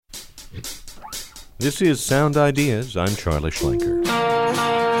This is Sound Ideas. I'm Charlie Schlenker.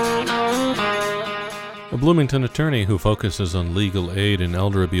 A Bloomington attorney who focuses on legal aid in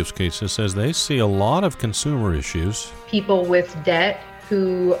elder abuse cases says they see a lot of consumer issues. People with debt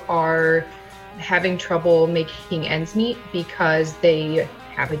who are having trouble making ends meet because they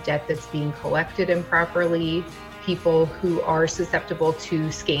have a debt that's being collected improperly. People who are susceptible to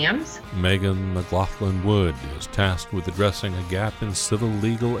scams. McGlothlin Wood is tasked with addressing a gap in civil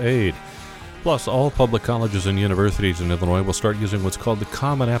legal aid. Plus, all public colleges and universities in Illinois will start using what's called the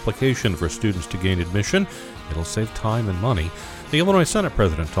Common Application for students to gain admission. It'll save time and money. The Illinois Senate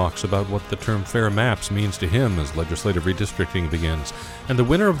President talks about what the term fair maps means to him as legislative redistricting begins. And the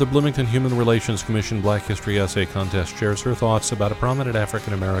winner of the Bloomington Human Relations Commission Black History Essay Contest shares her thoughts about a prominent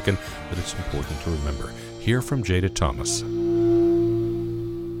African American that it's important to remember. Hear from Jaeda Thomas.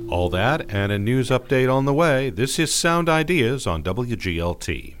 All that and a news update on the way. This is Sound Ideas on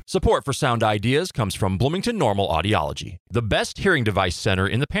WGLT. Support for Sound Ideas comes from Bloomington Normal Audiology, the best hearing device center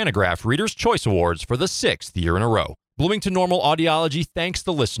in the Panagraph Reader's Choice Awards for the 6th year in a row. Bloomington Normal Audiology thanks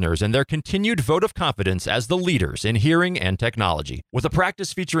the listeners and their continued vote of confidence as the leaders in hearing and technology. With a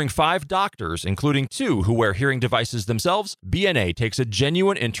practice featuring 5 doctors, including 2 who wear hearing devices themselves, BNA takes a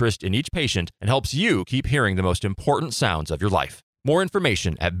genuine interest in each patient and helps you keep hearing the most important sounds of your life. More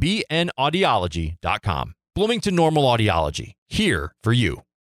information at bnaudiology.com. Bloomington Normal Audiology, here for you.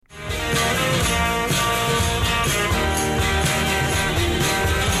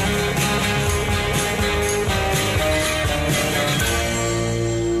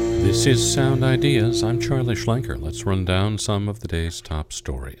 This is Sound Ideas. I'm Charlie Schlenker. Let's run down some of the day's top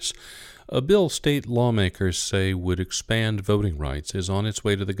stories. A bill state lawmakers say would expand voting rights is on its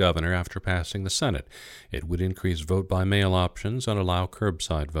way to the governor after passing the Senate. It would increase vote-by-mail options and allow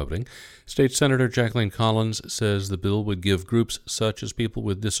curbside voting. State Senator Jacqueline Collins says the bill would give groups such as people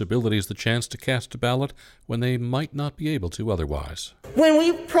with disabilities the chance to cast a ballot when they might not be able to otherwise. When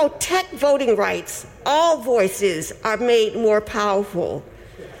we protect voting rights, all voices are made more powerful.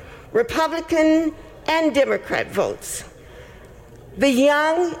 Republican and Democrat votes, the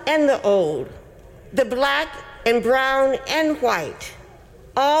young and the old, the black and brown and white,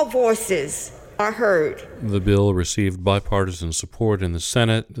 all voices are heard. The bill received bipartisan support in the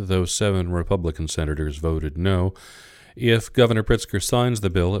Senate, though 7 Republican senators voted no. If Governor Pritzker signs the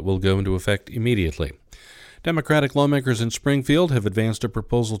bill, it will go into effect immediately. Democratic lawmakers in Springfield have advanced a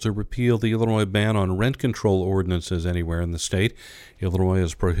proposal to repeal the Illinois ban on rent control ordinances anywhere in the state. Illinois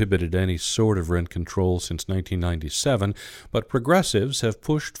has prohibited any sort of rent control since 1997, but progressives have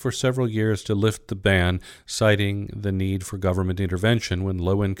pushed for several years to lift the ban, citing the need for government intervention when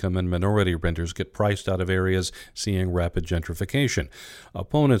low-income and minority renters get priced out of areas seeing rapid gentrification.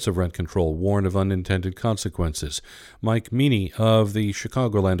 Opponents of rent control warn of unintended consequences. Mike Meany of the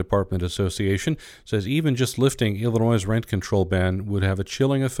Chicagoland Apartment Association says even just lifting Illinois' rent control ban would have a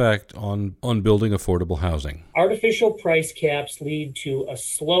chilling effect on building affordable housing. Artificial price caps lead to a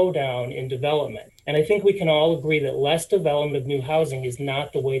slowdown in development. And I think we can all agree that less development of new housing is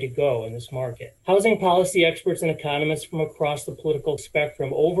not the way to go in this market. Housing policy experts and economists from across the political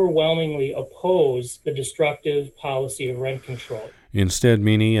spectrum overwhelmingly oppose the destructive policy of rent control. Instead,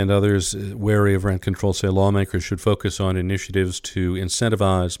 Meany and others wary of rent control say lawmakers should focus on initiatives to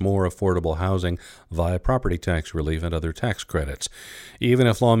incentivize more affordable housing via property tax relief and other tax credits. Even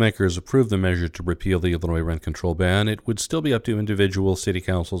if lawmakers approve the measure to repeal the Illinois rent control ban, it would still be up to individual city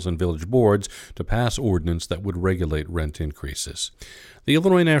councils and village boards to pass ordinance that would regulate rent increases. The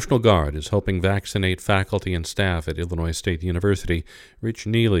Illinois National Guard is helping vaccinate faculty and staff at Illinois State University. Rich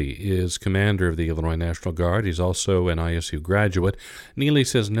Neely is commander of the Illinois National Guard. He's also an ISU graduate. Neely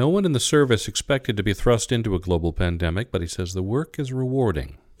says no one in the service expected to be thrust into a global pandemic, but he says the work is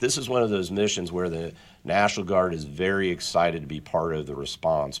rewarding. This is one of those missions where the National Guard is very excited to be part of the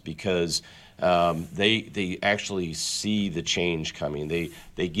response because they actually see the change coming. They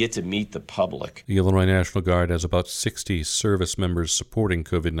get to meet the public. The Illinois National Guard has about 60 service members supporting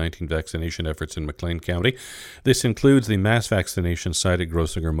COVID-19 vaccination efforts in McLean County. This includes the mass vaccination site at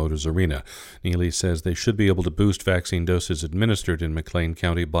Grossinger Motors Arena. Neely says they should be able to boost vaccine doses administered in McLean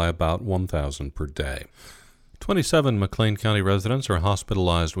County by about 1,000 per day. 27 McLean County residents are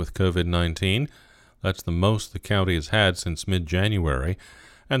hospitalized with COVID-19. That's the most the county has had since mid-January.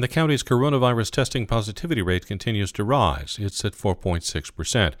 And the county's coronavirus testing positivity rate continues to rise. It's at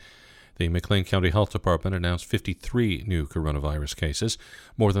 4.6%. The McLean County Health Department announced 53 new coronavirus cases.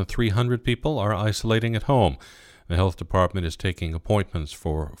 More than 300 people are isolating at home. The health department is taking appointments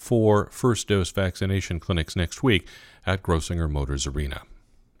for 4 first-dose vaccination clinics next week at Grossinger Motors Arena.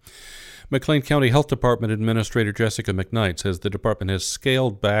 McLean County Health Department Administrator Jessica McKnight says the department has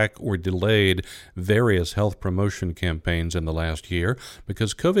scaled back or delayed various health promotion campaigns in the last year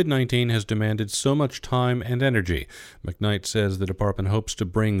because COVID-19 has demanded so much time and energy. McKnight says the department hopes to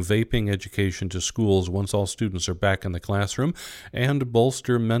bring vaping education to schools once all students are back in the classroom and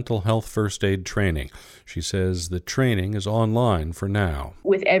bolster mental health first aid training. She says the training is online for now.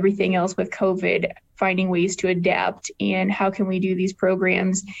 With everything else with COVID, finding ways to adapt and how can we do these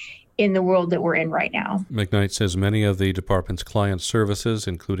programs in the world that we're in right now. McKnight says many of the department's client services,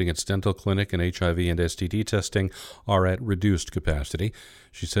 including its dental clinic and HIV and STD testing, are at reduced capacity.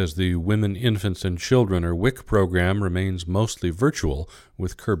 She says the Women, Infants, and Children, or WIC program, remains mostly virtual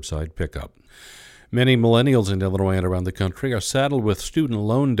with curbside pickup. Many millennials in Illinois and around the country are saddled with student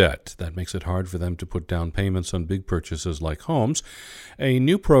loan debt. That makes it hard for them to put down payments on big purchases like homes. A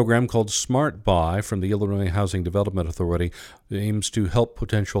new program called Smart Buy from the Illinois Housing Development Authority aims to help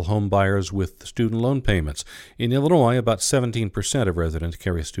potential home buyers with student loan payments. In Illinois, about 17% of residents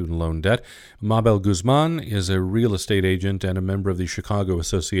carry student loan debt. Mabel Guzman is a real estate agent and a member of the Chicago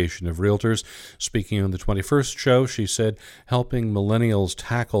Association of Realtors. Speaking on the 21st show, she said helping millennials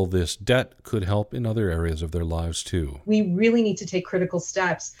tackle this debt could help in other areas of their lives too. We really need to take critical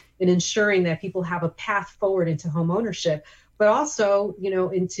steps in ensuring that people have a path forward into home ownership, but also,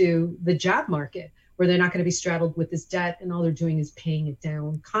 into the job market, where they're not going to be straddled with this debt and all they're doing is paying it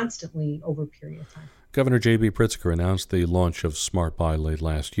down constantly over a period of time. Governor J.B. Pritzker announced the launch of Smart Buy late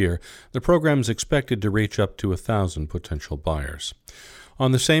last year. The program is expected to reach up to 1,000 potential buyers.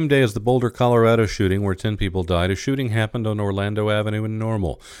 On the same day as the Boulder, Colorado shooting, where 10 people died, a shooting happened on Orlando Avenue in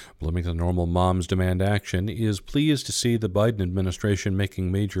Normal. Bloomington Normal Moms Demand Action is pleased to see the Biden administration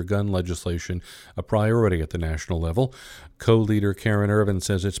making major gun legislation a priority at the national level. Co-leader Karen Irvin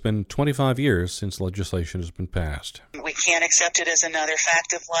says it's been 25 years since legislation has been passed. We can't accept it as another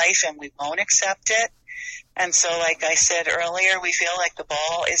fact of life, and we won't accept it. And so, like I said earlier, we feel like the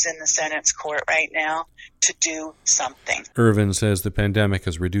ball is in the Senate's court right now to do something. Irvin says the pandemic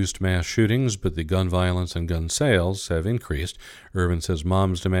has reduced mass shootings, but the gun violence and gun sales have increased. Irvin says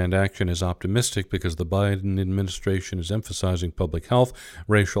Moms Demand Action is optimistic because the Biden administration is emphasizing public health,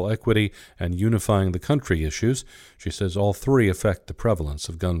 racial equity, and unifying the country issues. She says all three affect the prevalence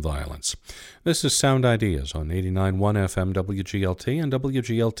of gun violence. This is Sound Ideas on 89.1 FM WGLT and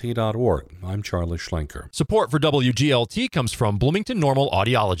WGLT.org. I'm Charlie Schlenker. Support for WGLT comes from Bloomington Normal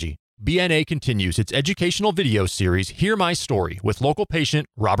Audiology. BNA continues its educational video series, Hear My Story, with local patient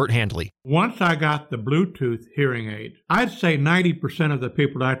Robert Handley. Once I got the Bluetooth hearing aid, I'd say 90% of the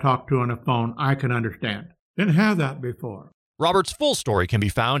people I talk to on the phone I can understand. Didn't have that before. Robert's full story can be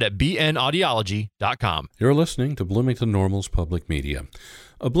found at bnaudiology.com. You're listening to Bloomington Normal's Public Media.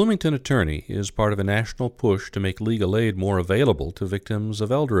 A Bloomington attorney is part of a national push to make legal aid more available to victims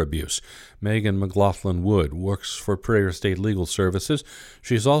of elder abuse. McGlothlin Wood works for Prairie State Legal Services.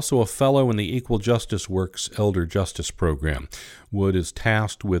 She's also a fellow in the Equal Justice Works Elder Justice Program. Wood is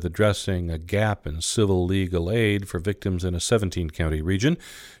tasked with addressing a gap in civil legal aid for victims in a 17-county region.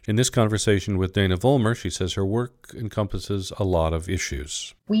 In this conversation with Dana Vollmer, she says her work encompasses a lot of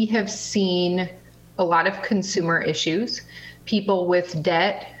issues. We have seen a lot of consumer issues, people with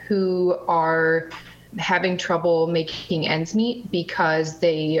debt who are having trouble making ends meet because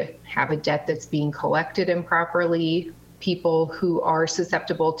they have a debt that's being collected improperly, people who are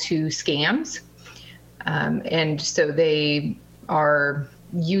susceptible to scams. And so they are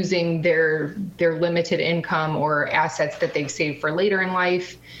using their limited income or assets that they've saved for later in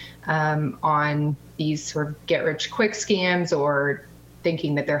life on these sort of get-rich-quick scams or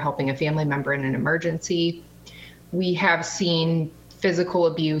thinking that they're helping a family member in an emergency. We have seen physical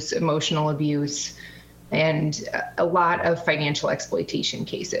abuse, emotional abuse, and a lot of financial exploitation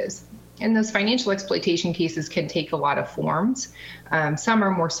cases. And those financial exploitation cases can take a lot of forms. Some are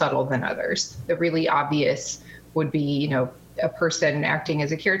more subtle than others. The really obvious would be, a person acting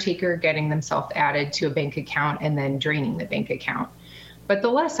as a caretaker, getting themselves added to a bank account and then draining the bank account. But the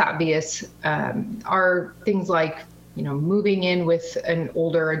less obvious are things like, moving in with an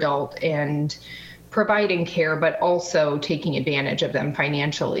older adult and providing care, but also taking advantage of them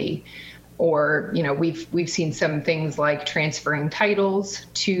financially. Or, we've seen some things like transferring titles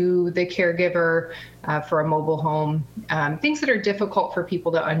to the caregiver for a mobile home, things that are difficult for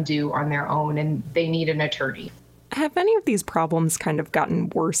people to undo on their own, and they need an attorney. Have any of these problems kind of gotten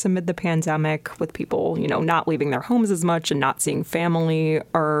worse amid the pandemic with people, not leaving their homes as much and not seeing family?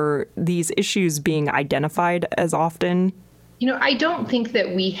 Are these issues being identified as often? I don't think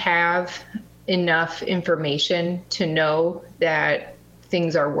that we have enough information to know that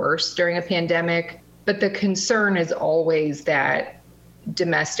things are worse during a pandemic, but the concern is always that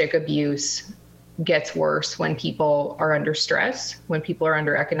domestic abuse gets worse when people are under stress, when people are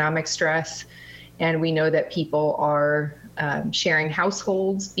under economic stress. And we know that people are sharing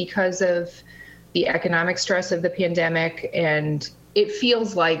households because of the economic stress of the pandemic. And it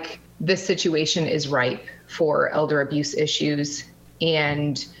feels like this situation is ripe for elder abuse issues.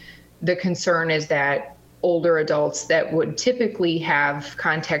 And the concern is that older adults that would typically have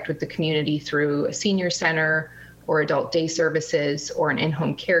contact with the community through a senior center or adult day services or an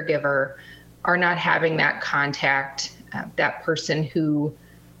in-home caregiver are not having that contact, that person who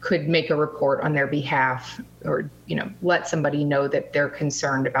could make a report on their behalf or, let somebody know that they're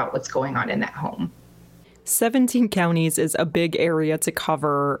concerned about what's going on in that home. 17 counties is a big area to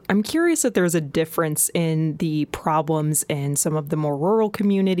cover. I'm curious if there's a difference in the problems in some of the more rural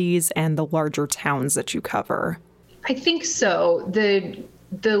communities and the larger towns that you cover. I think so.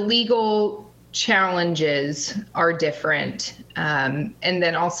 The legal challenges are different. And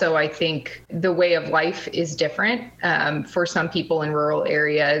then also I think the way of life is different for some people in rural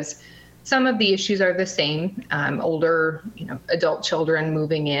areas. Some of the issues are the same. Older, adult children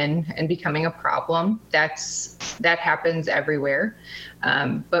moving in and becoming a problem. That happens everywhere.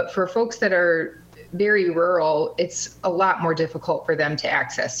 But for folks that are very rural, it's a lot more difficult for them to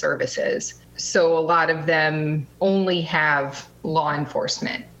access services. So a lot of them only have law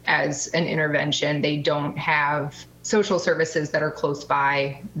enforcement as an intervention. They don't have social services that are close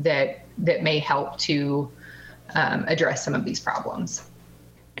by that may help to address some of these problems.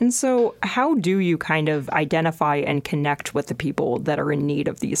 And so how do you kind of identify and connect with the people that are in need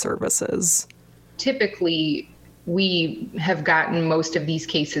of these services? Typically, we have gotten most of these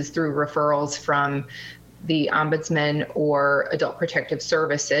cases through referrals from the Ombudsman or Adult Protective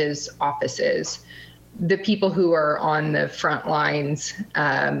Services offices. The people who are on the front lines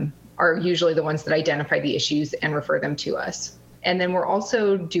are usually the ones that identify the issues and refer them to us. And then we're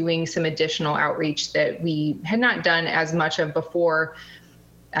also doing some additional outreach that we had not done as much of before.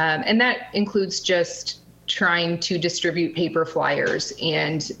 And that includes just trying to distribute paper flyers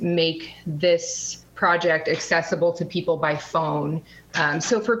and make this project accessible to people by phone.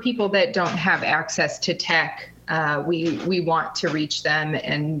 So for people that don't have access to tech, we want to reach them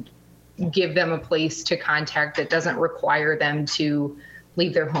and give them a place to contact that doesn't require them to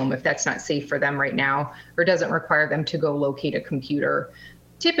leave their home if that's not safe for them right now, or doesn't require them to go locate a computer.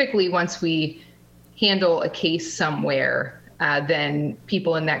 Typically, once we handle a case somewhere, then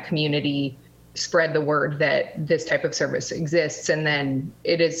people in that community spread the word that this type of service exists. And then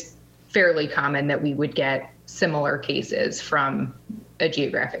it is fairly common that we would get similar cases from a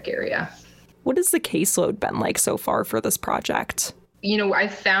geographic area. What has the caseload been like so far for this project?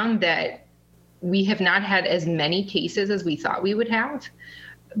 I've found that we have not had as many cases as we thought we would have,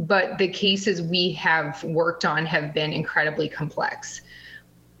 but the cases we have worked on have been incredibly complex.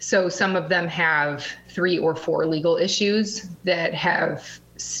 So some of them have 3 or 4 legal issues that have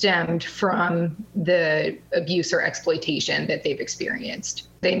stemmed from the abuse or exploitation that they've experienced.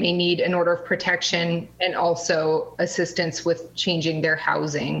 They may need an order of protection and also assistance with changing their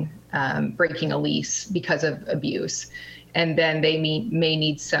housing, breaking a lease because of abuse. And then they may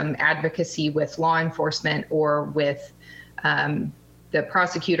need some advocacy with law enforcement or with the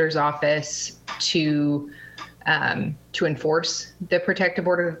prosecutor's office to enforce the protective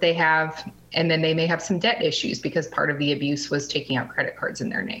order that they have. And then they may have some debt issues because part of the abuse was taking out credit cards in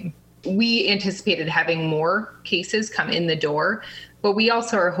their name. We anticipated having more cases come in the door, but we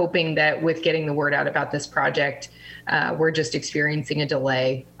also are hoping that with getting the word out about this project, we're just experiencing a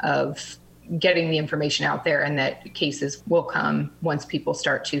delay of getting the information out there, and that cases will come once people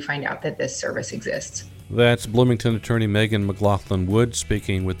start to find out that this service exists. That's Bloomington attorney Megan McGlothlin Wood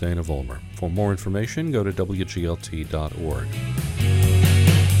speaking with Dana Vollmer. For more information, go to WGLT.org.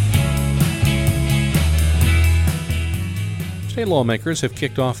 State lawmakers have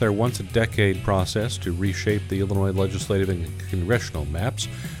kicked off their once-a-decade process to reshape the Illinois legislative and congressional maps.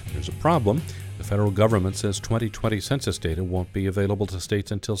 There's a problem. The federal government says 2020 census data won't be available to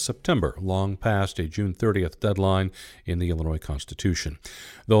states until September, long past a June 30th deadline in the Illinois Constitution.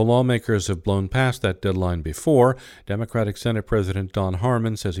 Though lawmakers have blown past that deadline before, Democratic Senate President Don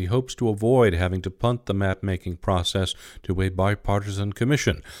Harmon says he hopes to avoid having to punt the map-making process to a bipartisan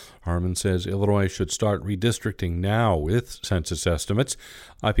commission. Harmon says Illinois should start redistricting now with census estimates.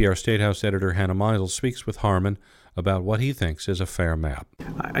 IPR Statehouse editor Hannah Meisel speaks with Harmon about what he thinks is a fair map.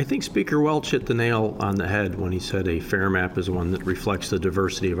 I think Speaker Welch hit the nail on the head when he said a fair map is one that reflects the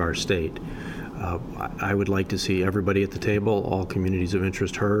diversity of our state. I would like to see everybody at the table, all communities of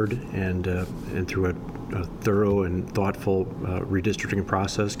interest heard, and through a thorough and thoughtful redistricting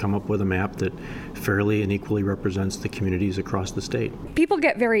process, come up with a map that fairly and equally represents the communities across the state. People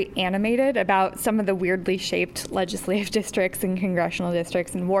get very animated about some of the weirdly shaped legislative districts and congressional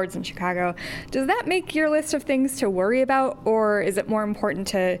districts and wards in Chicago. Does that make your list of things to worry about, or is it more important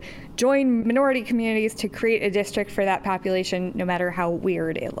to join minority communities to create a district for that population, no matter how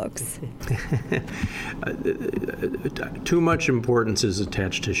weird it looks? Too much importance is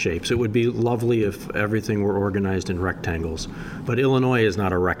attached to shapes. It would be lovely if everything were organized in rectangles, but Illinois is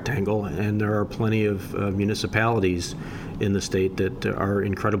not a rectangle, and there are plenty of municipalities in the state that are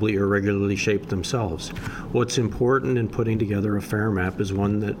incredibly irregularly shaped themselves. What's important in putting together a fair map is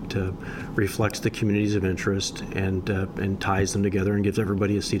one that reflects the communities of interest and ties them together and gives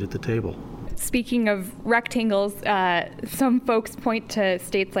everybody a seat at the table. Speaking of rectangles, some folks point to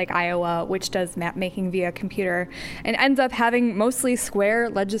states like Iowa, which does map making via computer and ends up having mostly square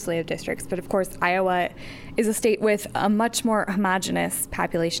legislative districts. But of course, Iowa is a state with a much more homogeneous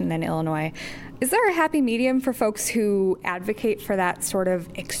population than Illinois. Is there a happy medium for folks who advocate for that sort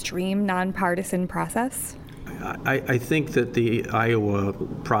of extreme nonpartisan process? I think that the Iowa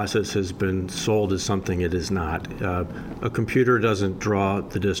process has been sold as something it is not. A computer doesn't draw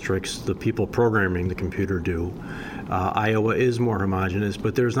the districts, the people programming the computer do. Iowa is more homogeneous,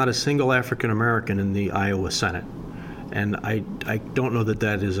 but there's not a single African American in the Iowa Senate. And I don't know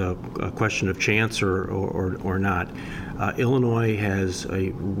that is a question of chance or not. Illinois has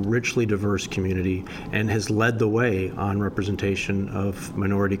a richly diverse community and has led the way on representation of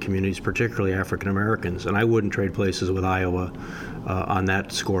minority communities, particularly African Americans. And I wouldn't trade places with Iowa on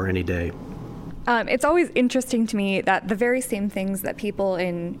that score any day. It's always interesting to me that the very same things that people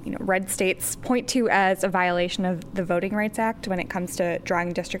in red states point to as a violation of the Voting Rights Act when it comes to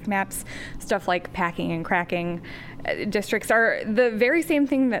drawing district maps, stuff like packing and cracking districts, are the very same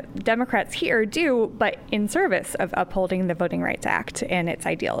thing that Democrats here do, but in service of upholding the Voting Rights Act and its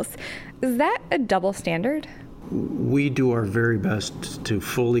ideals. Is that a double standard? We do our very best to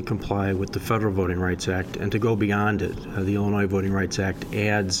fully comply with the Federal Voting Rights Act and to go beyond it. The Illinois Voting Rights Act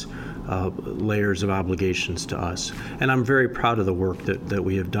adds layers of obligations to us. And I'm very proud of the work that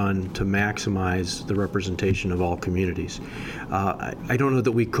we have done to maximize the representation of all communities. I don't know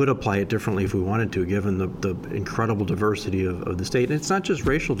that we could apply it differently if we wanted to, given the incredible diversity of the state. And it's not just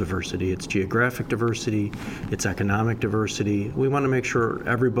racial diversity, it's geographic diversity, it's economic diversity. We want to make sure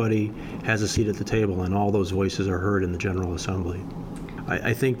everybody has a seat at the table and all those voices are heard in the General Assembly.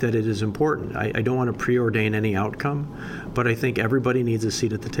 I think that it is important. I don't want to preordain any outcome, but I think everybody needs a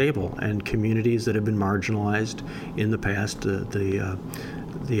seat at the table, and communities that have been marginalized in the past, the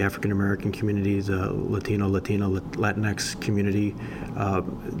African American community, the Latinx community,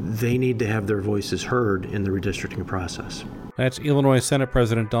 they need to have their voices heard in the redistricting process. That's Illinois Senate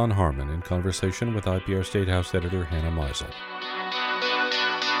President Don Harmon in conversation with IPR State House Editor Hannah Meisel.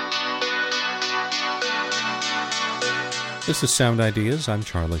 This is Sound Ideas. I'm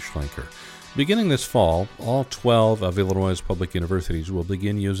Charlie Schlenker. Beginning this fall, all 12 of Illinois' public universities will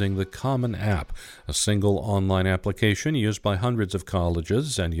begin using the Common App, a single online application used by hundreds of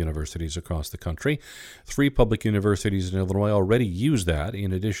colleges and universities across the country. 3 public universities in Illinois already use that,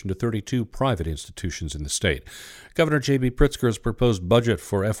 in addition to 32 private institutions in the state. Governor J.B. Pritzker's proposed budget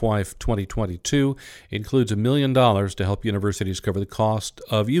for FY 2022 includes $1 million to help universities cover the cost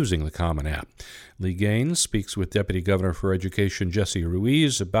of using the Common App. Lee Gaines speaks with Deputy Governor for Education Jesse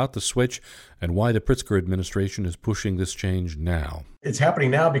Ruiz about the switch and why the Pritzker administration is pushing this change now. It's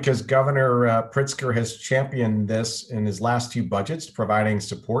happening now because Governor Pritzker has championed this in his last 2 budgets, providing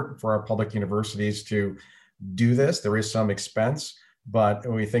support for our public universities to do this. There is some expense, but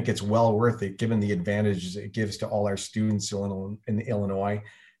we think it's well worth it given the advantages it gives to all our students in Illinois.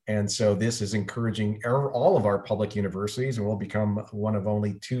 And so this is encouraging all of our public universities, and we'll become one of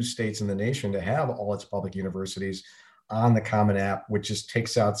only 2 states in the nation to have all its public universities on the Common App, which just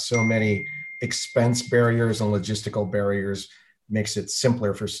takes out so many expense barriers and logistical barriers, makes it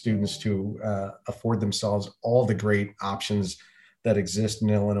simpler for students to afford themselves all the great options that exist in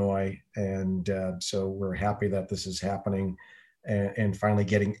Illinois. And so we're happy that this is happening and finally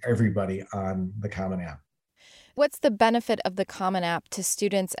getting everybody on the Common App. What's the benefit of the Common App to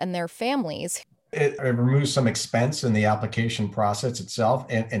students and their families? It removes some expense in the application process itself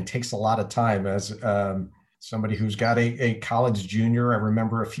and takes a lot of time. As somebody who's got a college junior, I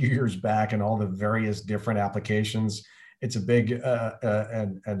remember a few years back and all the various different applications. It's a big,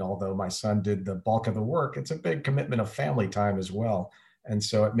 and although my son did the bulk of the work, it's a big commitment of family time as well. And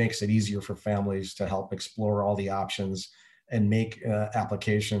so it makes it easier for families to help explore all the options and make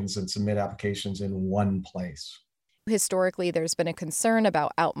applications and submit applications in one place. Historically, there's been a concern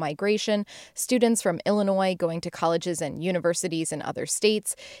about outmigration, students from Illinois going to colleges and universities in other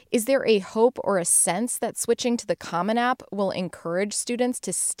states. Is there a hope or a sense that switching to the Common App will encourage students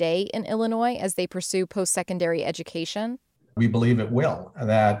to stay in Illinois as they pursue post-secondary education? We believe it will,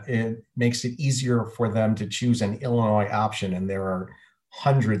 that it makes it easier for them to choose an Illinois option. And there are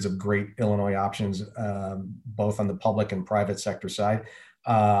hundreds of great Illinois options, both on the public and private sector side.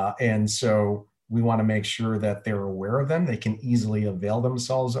 And so we want to make sure that they're aware of them. They can easily avail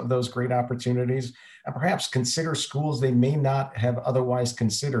themselves of those great opportunities and perhaps consider schools they may not have otherwise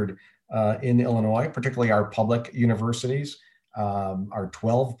considered in Illinois, particularly our public universities, our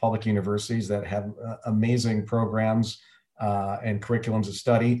 12 public universities that have amazing programs and curriculums of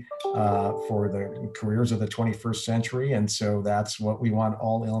study for the careers of the 21st century. And so that's what we want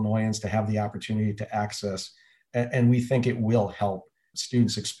all Illinoisans to have the opportunity to access. And we think it will help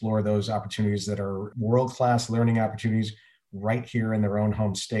students explore those opportunities that are world-class learning opportunities right here in their own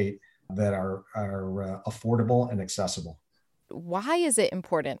home state that are affordable and accessible. Why is it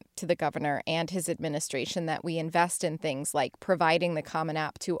important to the governor and his administration that we invest in things like providing the Common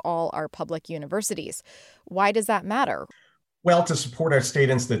App to all our public universities? Why does that matter? Well, to support our state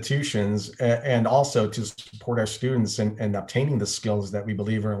institutions and also to support our students in obtaining the skills that we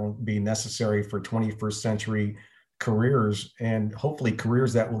believe will be necessary for 21st century careers, and hopefully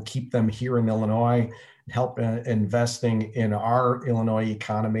careers that will keep them here in Illinois, help investing in our Illinois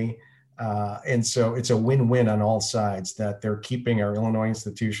economy. And so it's a win-win on all sides, that they're keeping our Illinois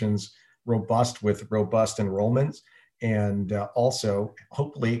institutions robust with robust enrollments, and also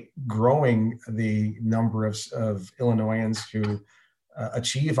hopefully growing the number of Illinoisans who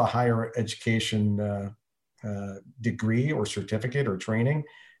achieve a higher education degree or certificate or training,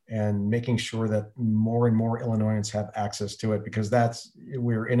 and making sure that more and more Illinoisans have access to it, because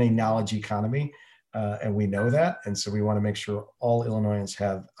we're in a knowledge economy, and we know that. And so we want to make sure all Illinoisans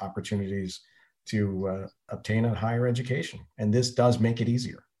have opportunities to obtain a higher education. And this does make it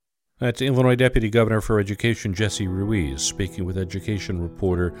easier. That's Illinois Deputy Governor for Education Jesse Ruiz speaking with education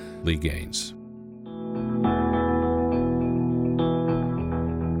reporter Lee Gaines.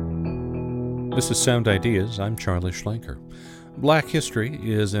 This is Sound Ideas. I'm Charlie Schlenker. Black history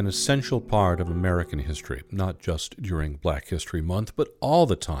is an essential part of American history, not just during Black History Month, but all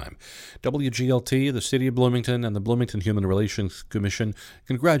the time. WGLT, the City of Bloomington, and the Bloomington Human Relations Commission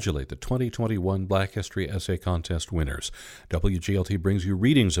congratulate the 2021 Black History Essay Contest winners. WGLT brings you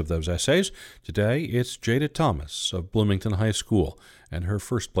readings of those essays. Today, it's Jaeda Thomas of Bloomington High School and her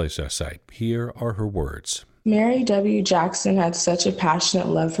first-place essay. Here are her words. Mary W. Jackson had such a passionate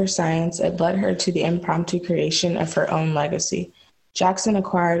love for science, it led her to the impromptu creation of her own legacy. Jackson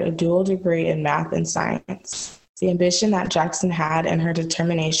acquired a dual degree in math and science. The ambition that Jackson had and her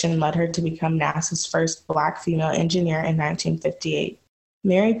determination led her to become NASA's first Black female engineer in 1958.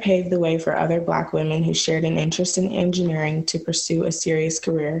 Mary paved the way for other Black women who shared an interest in engineering to pursue a serious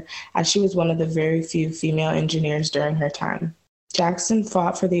career, as she was one of the very few female engineers during her time. Jackson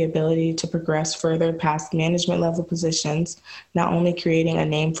fought for the ability to progress further past management-level positions, not only creating a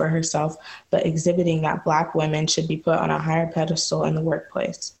name for herself, but exhibiting that Black women should be put on a higher pedestal in the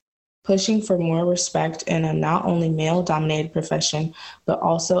workplace. Pushing for more respect in a not only male-dominated profession, but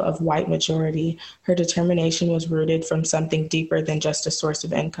also of white majority, her determination was rooted from something deeper than just a source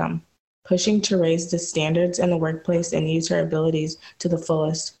of income. Pushing to raise the standards in the workplace and use her abilities to the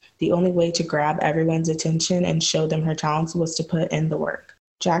fullest, the only way to grab everyone's attention and show them her talents was to put in the work.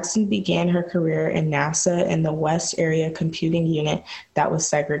 Jackson began her career in NASA in the West Area Computing Unit that was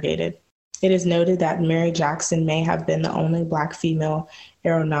segregated. It is noted that Mary Jackson may have been the only Black female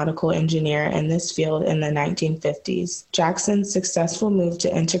aeronautical engineer in this field in the 1950s. Jackson's successful move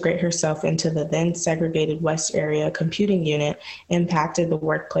to integrate herself into the then segregated West Area Computing Unit impacted the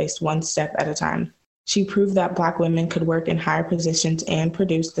workplace one step at a time. She proved that Black women could work in higher positions and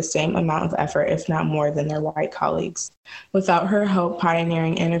produce the same amount of effort, if not more, than their white colleagues. Without her help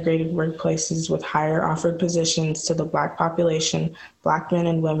pioneering integrated workplaces with higher offered positions to the Black population, Black men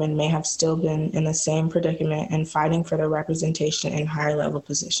and women may have still been in the same predicament and fighting for their representation in higher level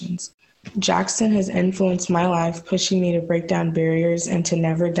positions. Jackson has influenced my life, pushing me to break down barriers and to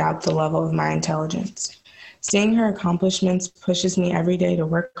never doubt the level of my intelligence. Seeing her accomplishments pushes me every day to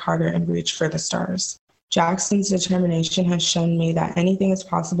work harder and reach for the stars. Jackson's determination has shown me that anything is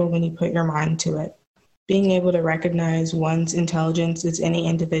possible when you put your mind to it. Being able to recognize one's intelligence is any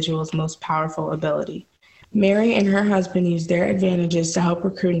individual's most powerful ability. Mary and her husband used their advantages to help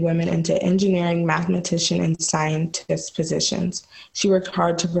recruit women into engineering, mathematician, and scientist positions. She worked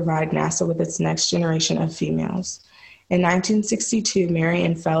hard to provide NASA with its next generation of females. In 1962, Mary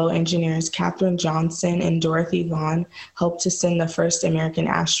and fellow engineers Katherine Johnson and Dorothy Vaughan helped to send the first American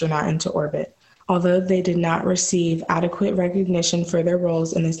astronaut into orbit. Although they did not receive adequate recognition for their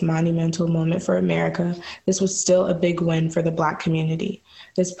roles in this monumental moment for America, this was still a big win for the Black community.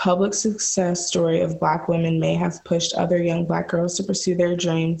 This public success story of Black women may have pushed other young Black girls to pursue their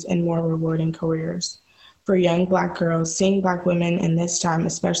dreams and more rewarding careers. For young Black girls, seeing Black women in this time,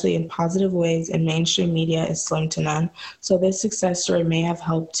 especially in positive ways in mainstream media, is slim to none. So this success story may have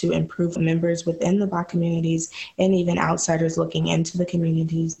helped to improve members within the Black communities and even outsiders looking into the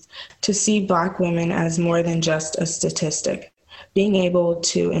communities to see Black women as more than just a statistic. Being able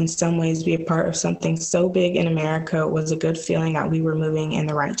to, in some ways, be a part of something so big in America was a good feeling that we were moving in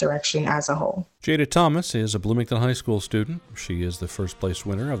the right direction as a whole. Jaeda Thomas is a Bloomington High School student. She is the first place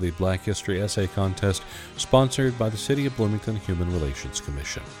winner of the Black History Essay Contest sponsored by the City of Bloomington Human Relations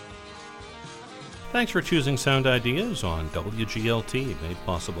Commission. Thanks for choosing Sound Ideas on WGLT, made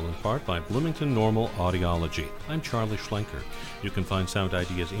possible in part by Bloomington Normal Audiology. I'm Charlie Schlenker. You can find Sound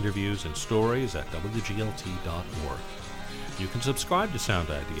Ideas interviews and stories at WGLT.org. You can subscribe to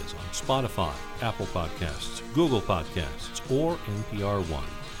Sound Ideas on Spotify, Apple Podcasts, Google Podcasts, or NPR One.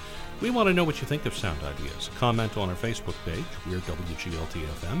 We want to know what you think of Sound Ideas. Comment on our Facebook page, we're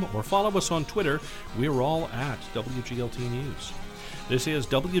WGLT-FM, or follow us on Twitter. We're all at WGLT News. This is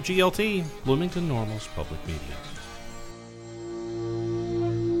WGLT, Bloomington Normal's Public Media.